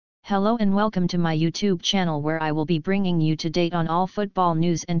Hello and welcome to my YouTube channel where I will be bringing you to date on all football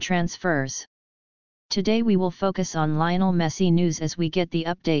news and transfers. Today we will focus on Lionel Messi news as we get the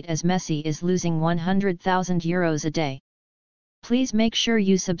update as Messi is losing €100,000 a day. Please make sure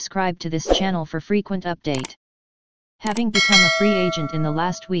you subscribe to this channel for frequent update. Having become a free agent in the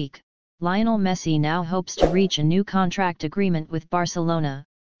last week, Lionel Messi now hopes to reach a new contract agreement with Barcelona,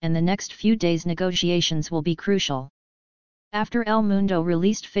 and the next few days negotiations will be crucial. After El Mundo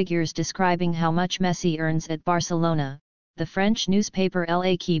released figures describing how much Messi earns at Barcelona, the French newspaper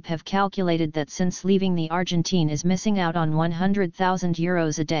L'Équipe have calculated that since leaving the Argentine is missing out on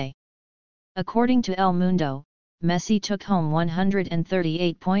 €100,000 a day. According to El Mundo, Messi took home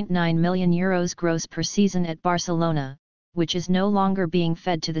 €138.9 million gross per season at Barcelona, which is no longer being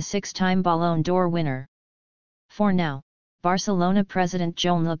fed to the six-time Ballon d'Or winner. For now, Barcelona president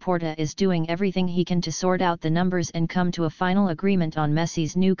Joan Laporta is doing everything he can to sort out the numbers and come to a final agreement on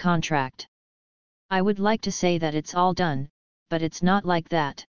Messi's new contract. I would like to say that it's all done, but it's not like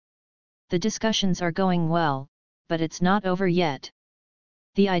that. The discussions are going well, but it's not over yet.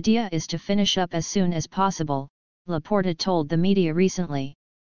 The idea is to finish up as soon as possible, Laporta told the media recently.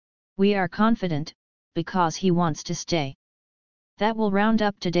 We are confident, because he wants to stay. That will round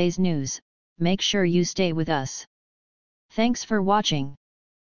up today's news. Make sure you stay with us. Thanks for watching.